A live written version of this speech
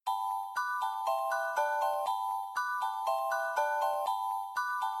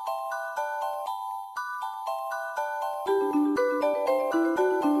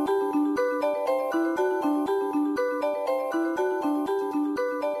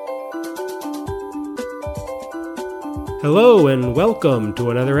Hello and welcome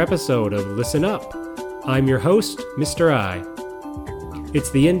to another episode of Listen Up. I'm your host, Mr. I. It's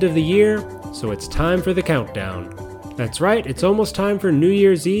the end of the year, so it's time for the countdown. That's right, it's almost time for New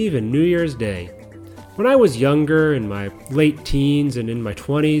Year's Eve and New Year's Day. When I was younger, in my late teens and in my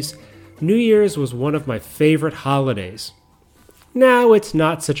 20s, New Year's was one of my favorite holidays. Now it's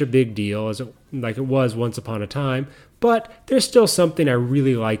not such a big deal like it was once upon a time, but there's still something I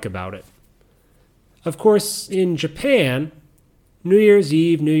really like about it. Of course, in Japan, New Year's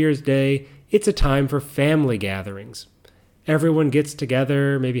Eve, New Year's Day, it's a time for family gatherings. Everyone gets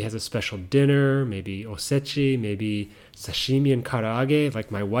together, maybe has a special dinner, maybe osechi, maybe sashimi and karaage,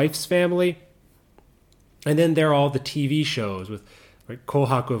 like my wife's family. And then there are all the TV shows, with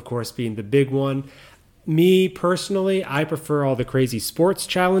Kohaku, of course, being the big one. Me, personally, I prefer all the crazy sports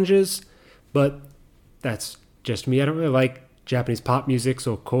challenges, but that's just me. I don't really like Japanese pop music,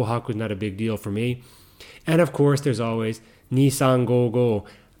 so Kohaku is not a big deal for me. And of course, there's always Nissan Go Go.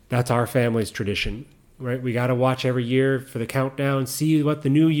 That's our family's tradition, right? We got to watch every year for the countdown, see what the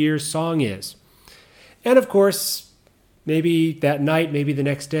New Year's song is. And of course, maybe that night, maybe the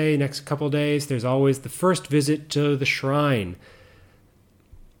next day, next couple days, there's always the first visit to the shrine.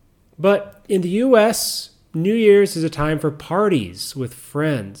 But in the US, New Year's is a time for parties with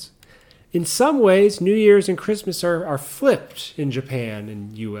friends. In some ways, New Year's and Christmas are flipped in Japan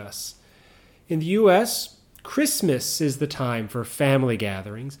and US. In the US, Christmas is the time for family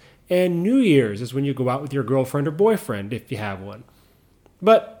gatherings, and New Year's is when you go out with your girlfriend or boyfriend, if you have one.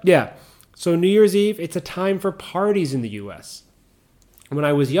 But yeah, so New Year's Eve, it's a time for parties in the US. When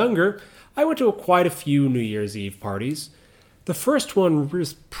I was younger, I went to quite a few New Year's Eve parties. The first one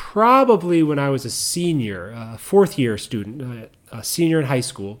was probably when I was a senior, a fourth-year student, a senior in high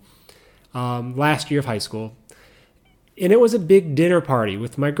school. Last year of high school. And it was a big dinner party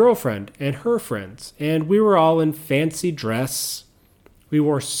with my girlfriend and her friends. And we were all in fancy dress. We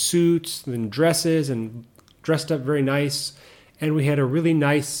wore suits and dresses and dressed up very nice. And we had a really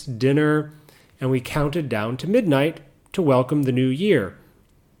nice dinner. And we counted down to midnight to welcome the new year.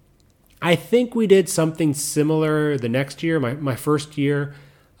 I think we did something similar the next year, my first year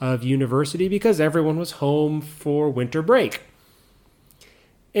of university, because everyone was home for winter break.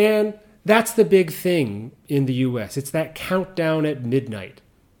 And that's the big thing in the US. It's that countdown at midnight.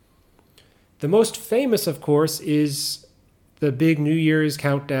 The most famous, of course, is the big New Year's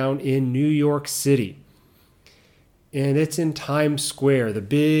countdown in New York City. And it's in Times Square, the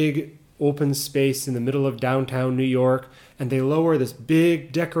big open space in the middle of downtown New York. And they lower this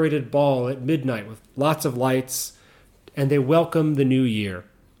big decorated ball at midnight with lots of lights. And they welcome the new year.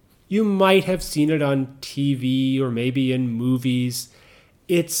 You might have seen it on TV or maybe in movies.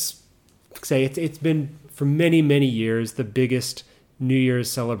 It's been for many, many years the biggest New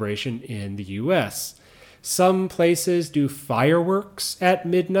Year's celebration in the U.S. Some places do fireworks at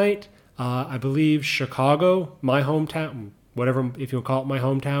midnight. I believe Chicago, my hometown, whatever, if you'll call it my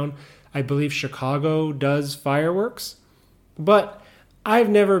hometown, I believe Chicago does fireworks. But I've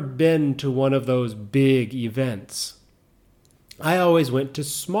never been to one of those big events. I always went to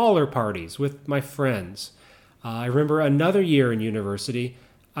smaller parties with my friends. I remember another year in university,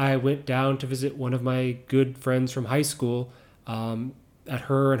 I went down to visit one of my good friends from high school at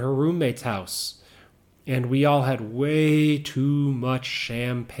her and her roommate's house. And we all had way too much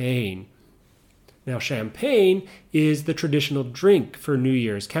champagne. Now, champagne is the traditional drink for New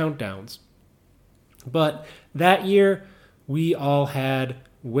Year's countdowns. But that year, we all had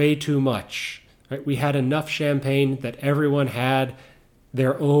way too much. Right? We had enough champagne that everyone had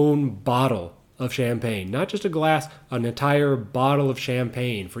their own bottle of champagne, not just a glass, an entire bottle of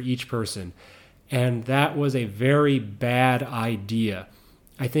champagne for each person. And that was a very bad idea.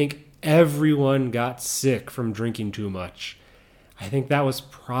 I think everyone got sick from drinking too much. I think that was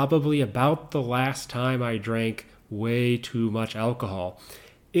probably about the last time I drank way too much alcohol.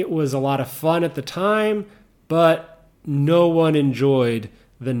 It was a lot of fun at the time, but no one enjoyed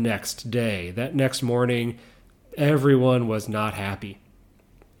the next day. That next morning, everyone was not happy.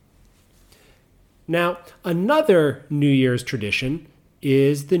 Now, another New Year's tradition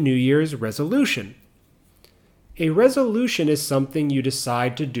is the New Year's resolution. A resolution is something you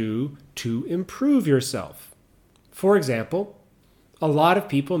decide to do to improve yourself. For example, a lot of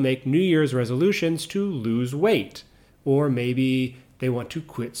people make New Year's resolutions to lose weight, or maybe they want to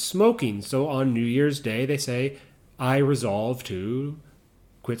quit smoking. So on New Year's Day, they say, I resolve to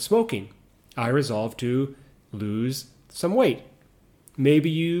quit smoking. I resolve to lose some weight. Maybe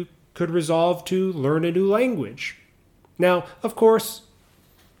you could resolve to learn a new language. Now, of course,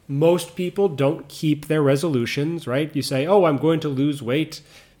 most people don't keep their resolutions, right? You say, oh, I'm going to lose weight.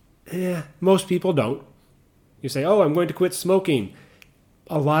 Most people don't. You say, oh, I'm going to quit smoking.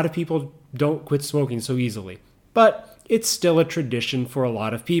 A lot of people don't quit smoking so easily, but it's still a tradition for a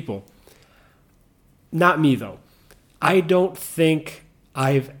lot of people. Not me, though. I don't think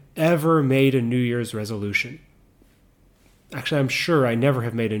I've ever made a New Year's resolution. Actually, I'm sure I never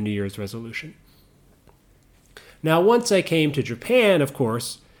have made a New Year's resolution. Now, once I came to Japan, of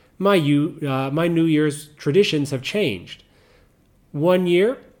course, my New Year's traditions have changed. One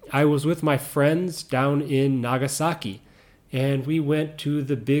year, I was with my friends down in Nagasaki, and we went to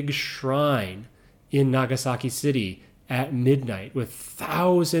the big shrine in Nagasaki City at midnight with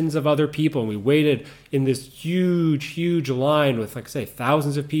thousands of other people. And we waited in this huge line with, like I say,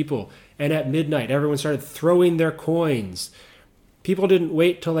 thousands of people. And at midnight, everyone started throwing their coins. People didn't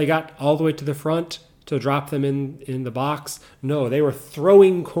wait till they got all the way to the front to drop them in the box. No, they were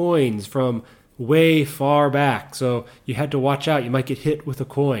throwing coins from way far back. So you had to watch out. You might get hit with a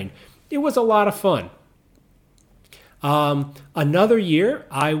coin. It was a lot of fun. Another year,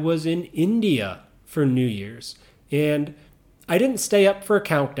 I was in India for New Year's. And I didn't stay up for a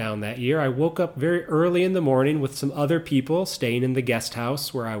countdown that year. I woke up very early in the morning with some other people staying in the guest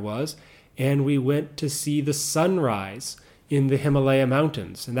house where I was. And we went to see the sunrise in the Himalaya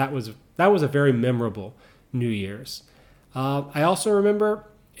mountains. And that was a very memorable New Year's. I also remember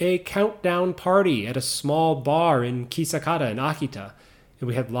a countdown party at a small bar in Kisakata in Akita. And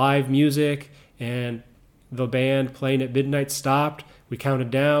we had live music, and the band playing at midnight stopped. We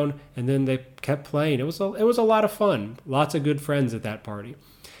counted down, and then they kept playing. It was a lot of fun. Lots of good friends at that party.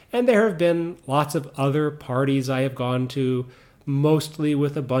 And there have been lots of other parties I have gone to, mostly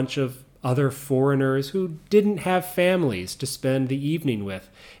with a bunch of other foreigners who didn't have families to spend the evening with.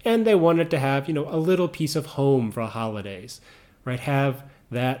 And they wanted to have, a little piece of home for the holidays, right? Have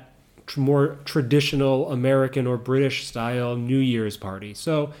that more traditional American or British style New Year's party.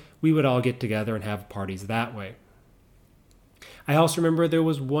 So we would all get together and have parties that way. I also remember there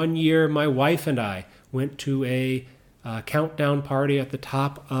was one year my wife and I went to a countdown party at the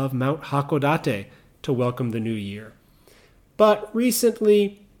top of Mount Hakodate to welcome the new year. But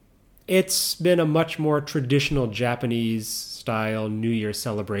recently, it's been a much more traditional Japanese style New Year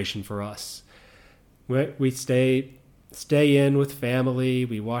celebration for us. We stay in with family,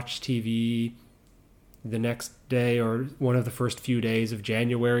 we watch TV. The next day or one of the first few days of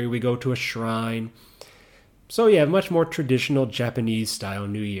January, we go to a shrine. So yeah, much more traditional Japanese style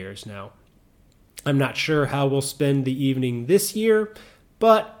New Year's now. I'm not sure how we'll spend the evening this year,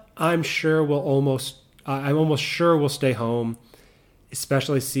 but I'm almost sure we'll stay home,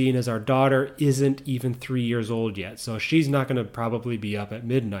 especially seeing as our daughter isn't even 3 years old yet. So she's not going to probably be up at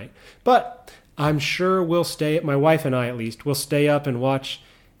midnight. But I'm sure my wife and I at least, will stay up and watch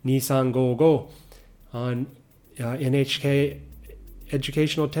Nissan Go Go on NHK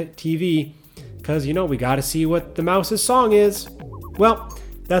Educational TV, because, we got to see what the mouse's song is. Well,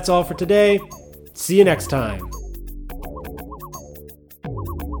 that's all for today. See you next time.